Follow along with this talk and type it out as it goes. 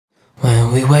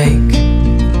we wake,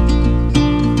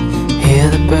 hear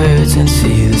the birds and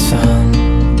see the sun.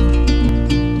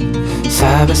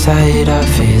 Side by side our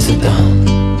fears are done.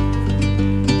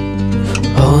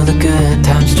 Oh, the good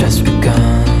times just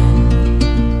begun.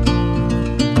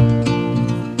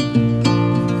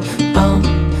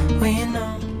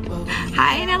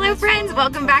 Hi and hello friends,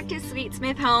 welcome back to Sweet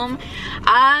Smith Home.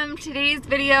 Today's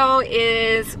video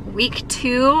is week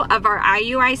 2 of our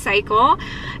IUI cycle.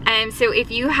 So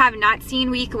if you have not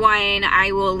seen week 1,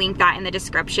 I will link that in the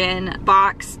description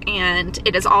box, and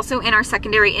it is also in our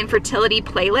secondary infertility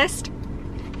playlist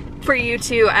for you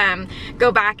to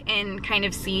go back and kind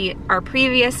of see our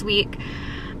previous week.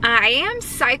 I am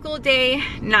cycle day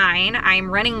 9.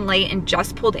 I'm running late and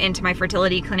just pulled into my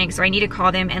fertility clinic, so I need to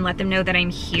call them and let them know that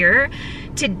I'm here.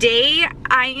 Today,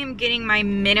 I am getting my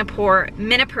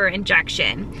Menopur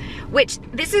injection, which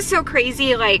this is so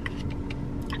crazy. Like,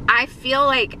 I feel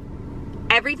like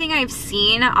everything I've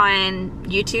seen on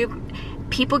YouTube,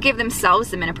 people give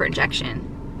themselves the Menopur injection.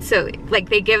 So like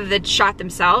they give the shot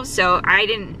themselves. So I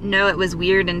didn't know it was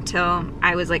weird until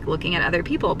I was like looking at other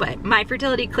people, but my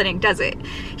fertility clinic does it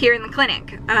here in the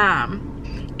clinic.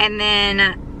 And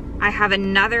then I have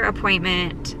another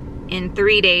appointment in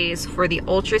 3 days for the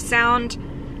ultrasound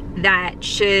that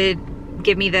should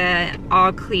give me the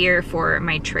all clear for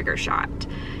my trigger shot.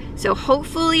 So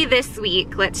hopefully this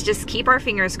week, let's just keep our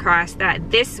fingers crossed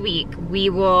that this week we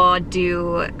will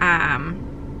do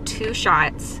 2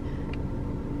 shots,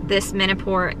 this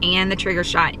Menopur and the trigger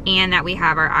shot, and that we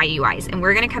have our IUIs. And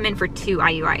we're gonna come in for 2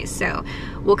 IUIs. So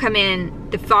we'll come in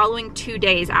the following 2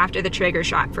 days after the trigger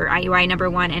shot for IUI number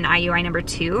 1 and IUI number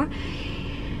 2.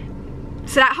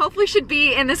 So that hopefully should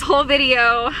be in this whole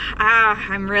video.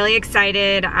 I'm really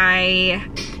excited.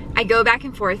 I go back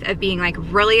and forth of being like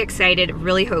really excited,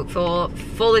 really hopeful,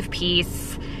 full of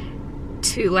peace,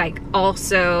 to like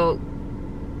also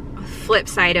flip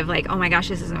side of like, oh my gosh,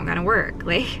 this isn't gonna work.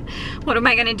 Like, what am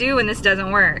I gonna do when this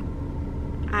doesn't work?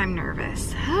 I'm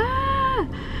nervous.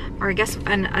 Or I guess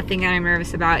a thing that I'm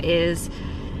nervous about is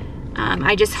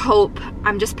I'm just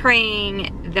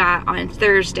praying that on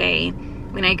Thursday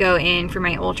when I go in for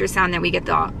my ultrasound that we get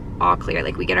the all clear,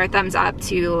 like we get our thumbs up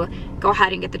to go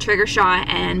ahead and get the trigger shot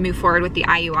and move forward with the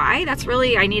IUI. That's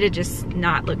really, I need to just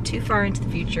not look too far into the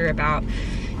future about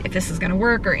if this is gonna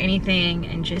work or anything,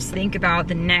 and just think about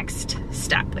the next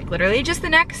step, like literally just the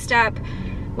next step,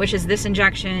 which is this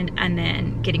injection and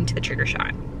then getting to the trigger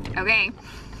shot. Okay,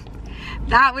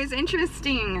 that was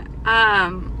interesting.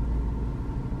 Yeah,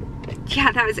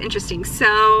 that was interesting.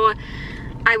 So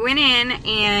I went in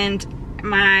and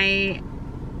my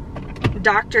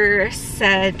doctor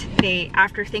said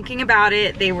after thinking about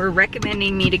it, they were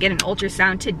recommending me to get an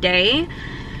ultrasound today.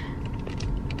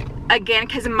 Again,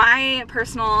 because of my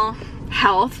personal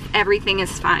health, everything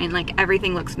is fine. Like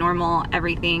everything looks normal,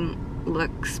 everything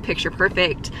looks picture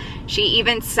perfect. She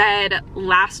even said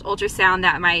last ultrasound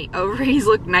that my ovaries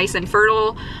looked nice and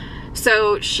fertile.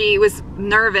 So she was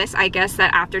nervous, I guess,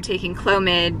 that after taking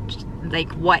Clomid,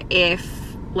 like what if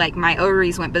like my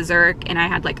ovaries went berserk and I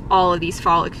had like all of these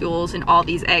follicles and all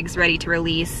these eggs ready to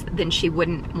release, then she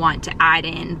wouldn't want to add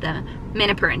in the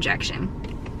Menopur injection.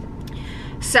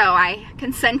 So I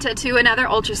consented to another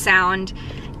ultrasound,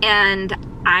 and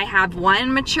I have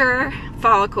 1 mature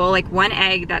follicle, like 1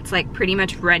 egg that's like pretty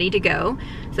much ready to go.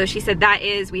 So she said that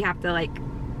is, we have to like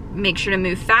make sure to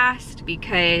move fast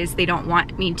because they don't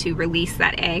want me to release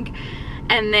that egg.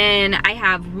 And then I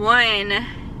have 1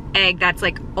 egg that's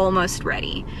like almost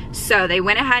ready. So they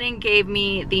went ahead and gave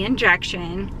me the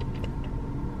injection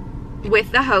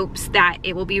with the hopes that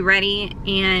it will be ready,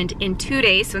 and in 2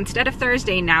 days, so instead of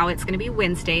Thursday now, it's gonna be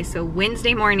Wednesday. So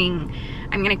Wednesday morning,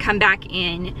 I'm gonna come back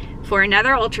in for another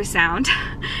ultrasound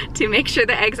to make sure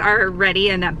the eggs are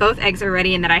ready and that both eggs are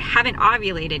ready and that I haven't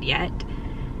ovulated yet.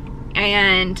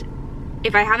 And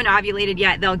if I haven't ovulated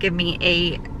yet, they'll give me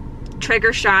a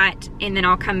trigger shot, and then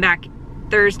I'll come back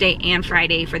Thursday and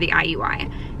Friday for the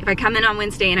IUI. If I come in on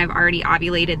Wednesday and I've already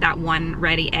ovulated that 1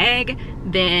 ready egg,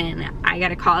 then I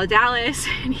gotta call Dallas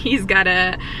and he's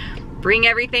gotta bring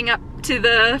everything up to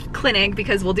the clinic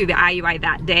because we'll do the IUI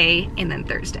that day and then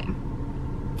Thursday.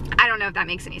 I don't know if that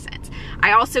makes any sense.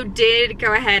 I also did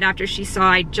go ahead after she saw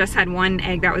I just had 1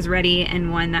 egg that was ready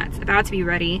and 1 that's about to be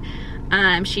ready.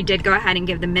 She did go ahead and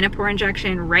give the Menopur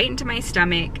injection right into my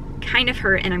stomach. Kind of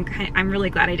hurt, and I'm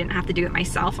really glad I didn't have to do it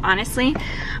myself, honestly.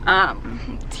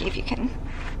 Let's see if you can.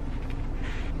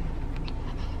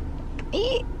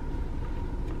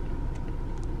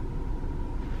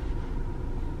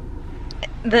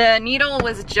 The needle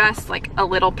was just like a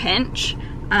little pinch,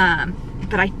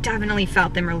 but I definitely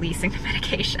felt them releasing the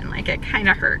medication. Like, it kind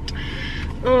of hurt.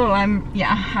 Oh,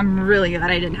 I'm really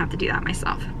glad I didn't have to do that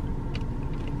myself.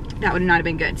 That would not have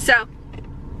been good. So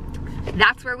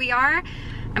that's where we are.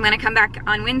 I'm gonna come back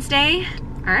on Wednesday.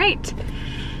 All right,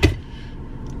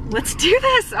 let's do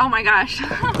this. Oh my gosh.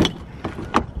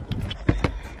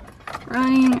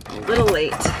 Running a little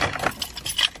late.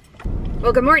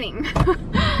 Well, good morning.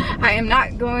 I am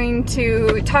not going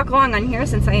to talk long on here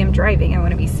since I am driving. I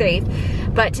want to be safe.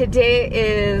 But today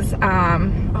is,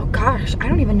 oh gosh, I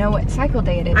don't even know what cycle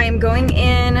day it is. I am going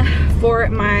in for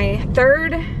my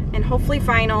third and hopefully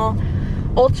final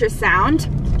ultrasound.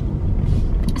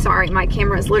 Sorry, my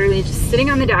camera is literally just sitting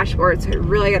on the dashboard, so I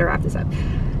really gotta wrap this up.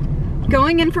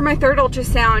 Going in for my third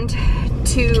ultrasound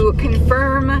to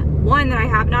confirm, one, that I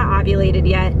have not ovulated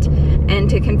yet, and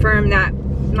to confirm that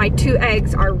my 2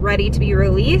 eggs are ready to be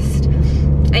released.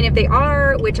 And if they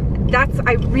are, which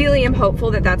I really am hopeful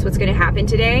that that's what's gonna happen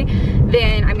today,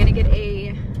 then I'm gonna get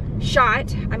a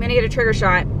shot. I'm gonna get a trigger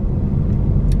shot,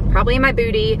 probably in my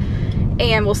booty,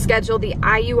 and we'll schedule the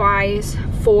IUIs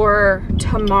for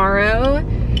tomorrow.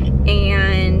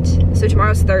 And so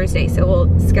tomorrow's Thursday, so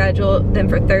we'll schedule them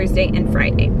for Thursday and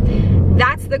Friday.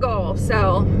 That's the goal,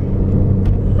 so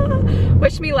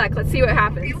wish me luck. Let's see what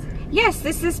happens. Yes,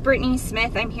 this is Brittany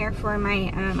Smith. I'm here for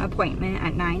my appointment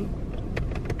at 9.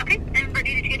 Okay, and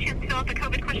Brittany, did you get a chance to fill out the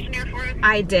COVID questionnaire for us?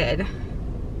 I did.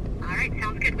 All right,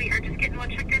 sounds good. We are just getting one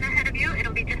checked in ahead of you.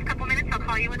 It'll be just a couple minutes. I'll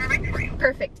call you when we're ready for you.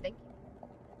 Perfect, thank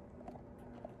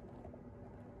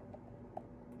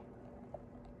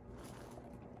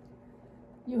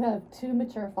you. You have 2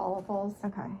 mature follicles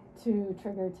Okay. to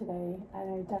trigger today,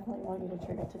 and I definitely want you to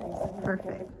trigger today. So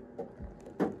Perfect.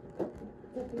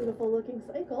 It's a beautiful looking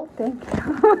cycle. Thank you.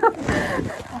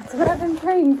 That's what I've been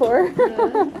praying for.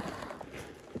 Yeah.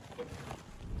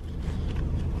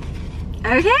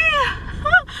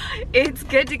 Okay, it's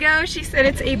good to go. She said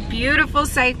it's a beautiful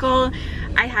cycle.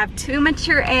 I have 2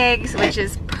 mature eggs, which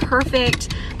is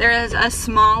perfect. There is a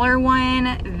smaller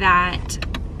one that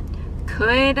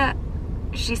could,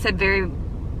 she said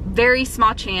very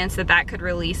small chance that could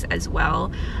release as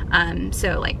well.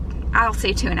 So like, I'll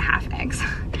say 2.5 eggs,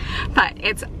 but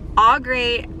it's all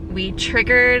great. We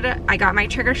triggered, I got my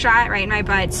trigger shot right in my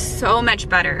butt. So much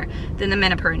better than the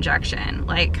Menopur injection,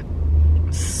 like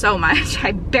so much.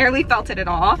 I barely felt it at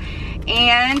all.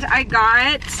 And I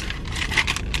got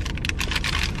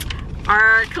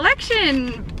our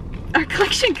collection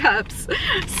cups.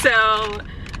 So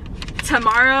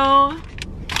tomorrow,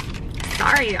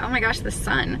 sorry, oh my gosh, the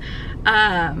sun.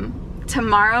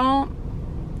 Tomorrow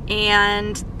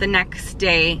and the next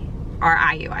day are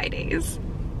IUI days.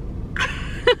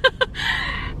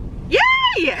 Yay!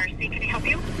 Can I help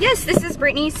you? Yes, this is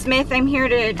Brittany Smith. I'm here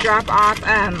to drop off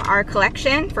our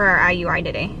collection for our IUI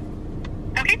today.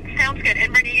 Okay, sounds good.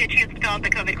 And Brittany, you get a chance to fill out the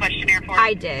COVID questionnaire for us?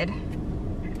 I did. All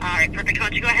right, perfect. Why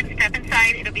don't you go ahead and step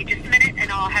inside. It'll be just a minute,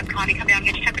 and I'll have Connie come down and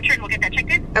get your temperature, and we'll get that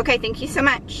checked in. Okay, thank you so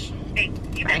much. Hey,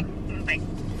 you Bye. bet. Bye.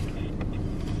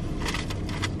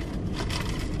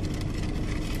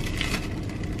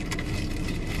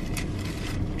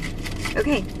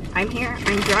 Okay, I'm here.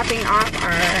 I'm dropping off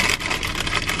our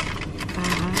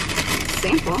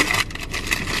sample,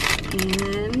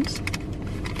 and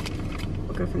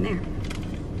we'll go from there.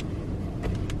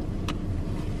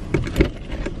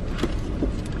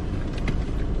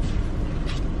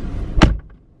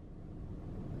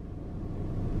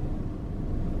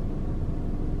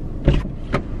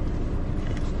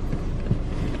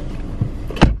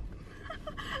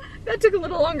 That took a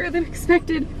little longer than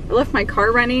expected. I left my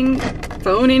car running,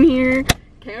 phone in here,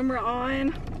 camera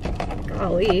on.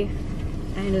 Golly,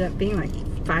 I ended up being like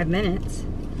 5 minutes.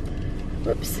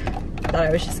 Whoops, thought I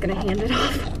was just gonna hand it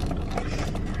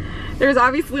off. There's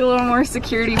obviously a little more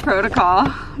security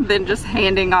protocol than just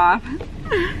handing off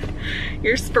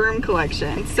your sperm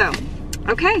collection. So,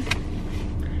 okay.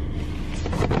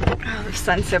 Oh, the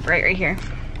sun's so bright right here.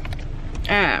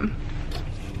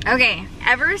 Okay,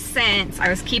 ever since I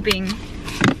was keeping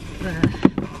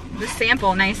the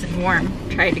sample nice and warm,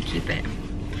 tried to keep it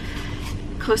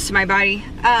close to my body.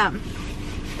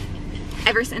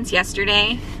 Ever since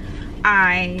yesterday,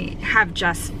 I have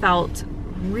just felt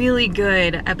really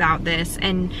good about this,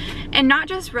 and not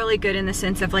just really good in the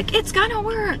sense of like, it's gonna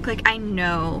work. Like, I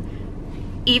know,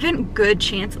 even good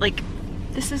chance, like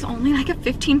this is only like a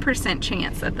 15%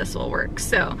 chance that this will work.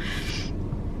 So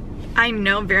I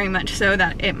know very much so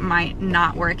that it might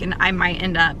not work and I might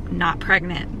end up not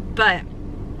pregnant, but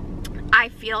I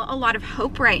feel a lot of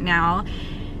hope right now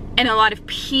and a lot of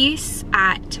peace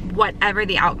at whatever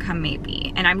the outcome may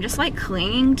be. And I'm just like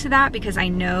clinging to that because I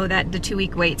know that the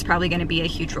 2-week wait's probably gonna be a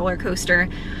huge roller coaster.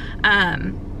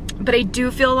 but I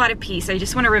do feel a lot of peace. I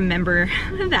just want to remember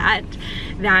that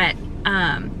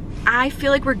I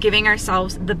feel like we're giving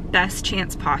ourselves the best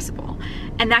chance possible.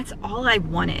 And that's all I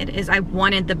wanted, is I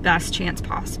wanted the best chance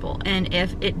possible. And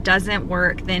if it doesn't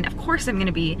work, then of course I'm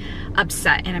gonna be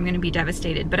upset and I'm gonna be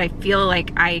devastated. But I feel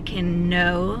like I can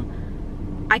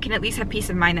at least have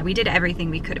peace of mind that we did everything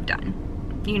we could have done.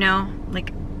 You know,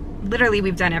 like literally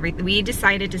we've done everything. We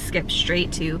decided to skip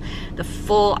straight to the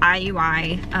full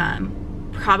IUI.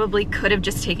 Probably could have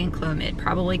just taken Clomid,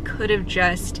 probably could have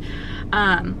just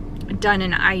done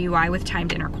an IUI with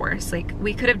timed intercourse. Like,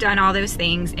 we could have done all those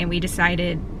things, and we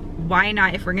decided, why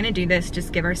not, if we're gonna do this,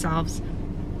 just give ourselves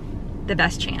the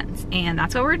best chance. And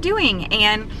that's what we're doing.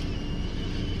 And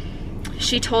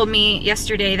she told me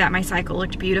yesterday that my cycle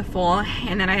looked beautiful,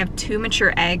 and that I have 2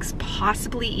 mature eggs,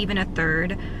 possibly even a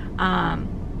 3rd.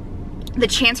 The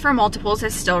chance for multiples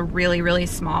is still really, really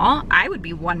small. I would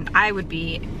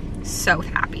be so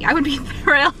happy. I would be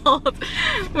thrilled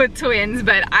with twins,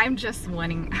 but I'm just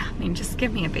wanting, I mean, just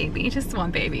give me a baby. Just one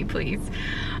baby, please.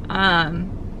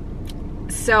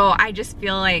 So I just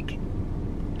feel like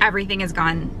everything has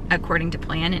gone according to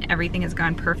plan, and everything has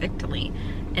gone perfectly.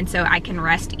 And so I can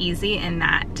rest easy in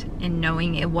that, in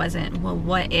knowing it wasn't, well,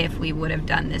 what if we would have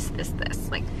done this.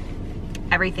 Like,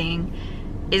 everything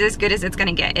is as good as it's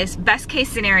gonna get. It's best case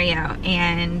scenario,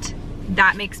 and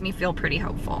that makes me feel pretty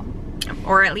hopeful,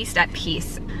 or at least at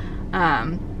peace.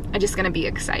 I'm just gonna be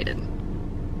excited,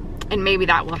 and maybe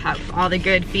that will have all the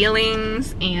good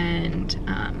feelings and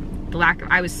the lack of,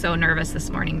 I was so nervous this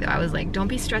morning though. I was like, don't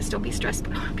be stressed, don't be stressed,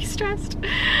 but I don't be stressed,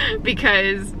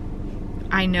 because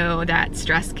I know that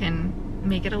stress can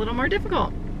make it a little more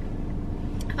difficult.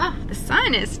 Oh, the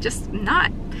sun is just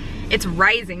not, it's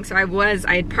rising, so I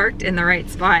had parked in the right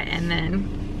spot, and then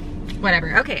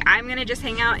whatever. Okay, I'm gonna just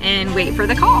hang out and wait for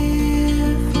the call.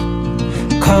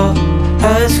 Call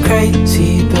us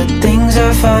crazy, but things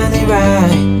are finally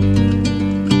right.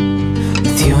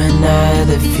 With you and I,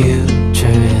 the future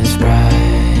is bright.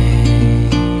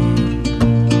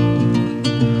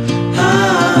 Oh,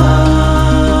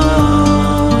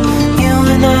 you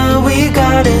and I, we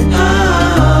got it.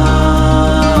 Oh,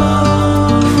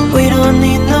 we don't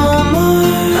need no more.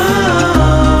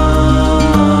 Oh,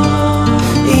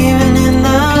 even in the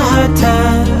hard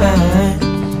times,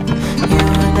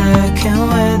 can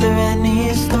weather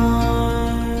any storm.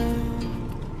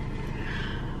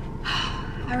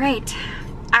 All right,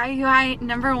 IUI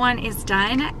number 1 is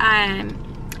done.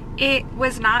 It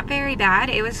was not very bad.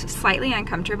 It was slightly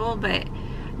uncomfortable, but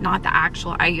not the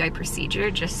actual IUI procedure,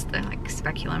 just the like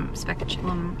speculum,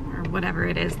 or whatever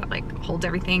it is that like holds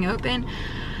everything open.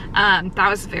 That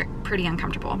was pretty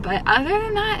uncomfortable, but other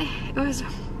than that,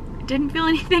 didn't feel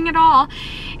anything at all.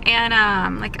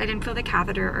 And like, I didn't feel the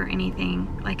catheter or anything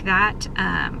like that.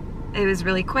 It was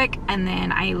really quick, and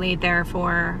then I laid there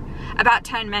for about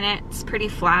 10 minutes, pretty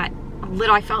flat.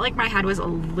 I felt like my head was a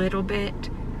little bit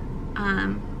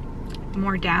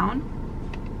more down,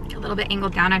 a little bit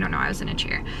angled down. I don't know, I was in a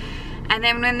chair. And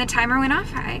then when the timer went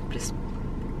off, I just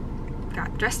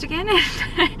got dressed again,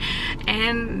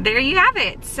 and there you have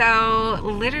it. So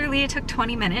literally it took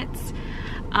 20 minutes.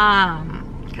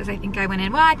 Because I think I went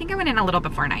in, well, I think I went in a little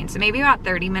before 9, so maybe about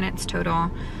 30 minutes total.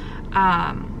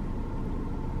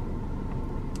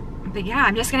 But yeah,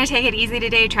 I'm just gonna take it easy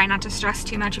today, try not to stress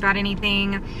too much about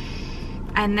anything.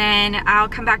 And then I'll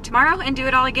come back tomorrow and do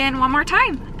it all again one more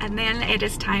time. And then it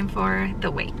is time for the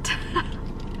wait.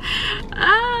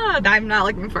 Oh, I'm not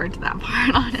looking forward to that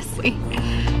part, honestly.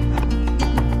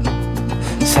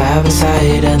 Side by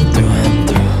side and through.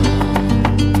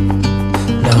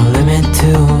 No limit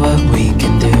to what we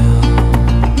can do.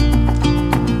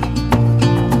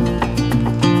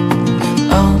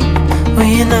 Oh,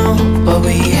 we know what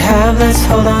we have, let's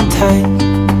hold on tight.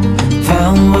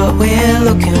 Found what we're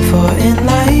looking for in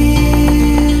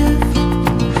life.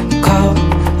 Call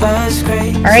us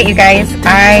great. Alright, you guys,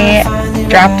 I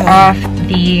dropped off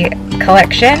the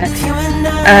collection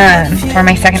for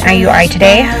my second IUI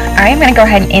today. I'm going to go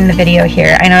ahead and end the video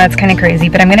here. I know that's kind of crazy,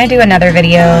 but I'm going to do another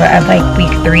video of like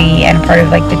week 3 and part of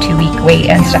like the 2-week wait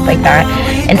and stuff like that.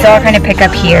 And so I'll kind of pick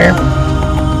up here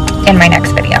in my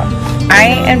next video.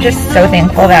 I am just so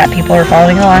thankful that people are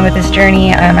following along with this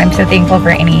journey. I'm so thankful for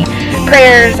any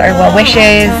prayers or well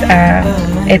wishes.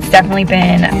 It's definitely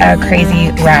been a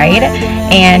crazy ride,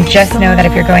 and just know that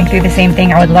if you're going through the same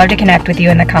thing, I would love to connect with you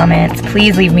in the comments.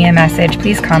 Please leave me a message,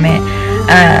 please comment,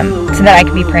 so that I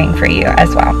can be praying for you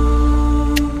as well.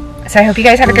 So I hope you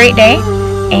guys have a great day,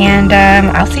 and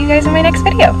I'll see you guys in my next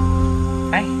video.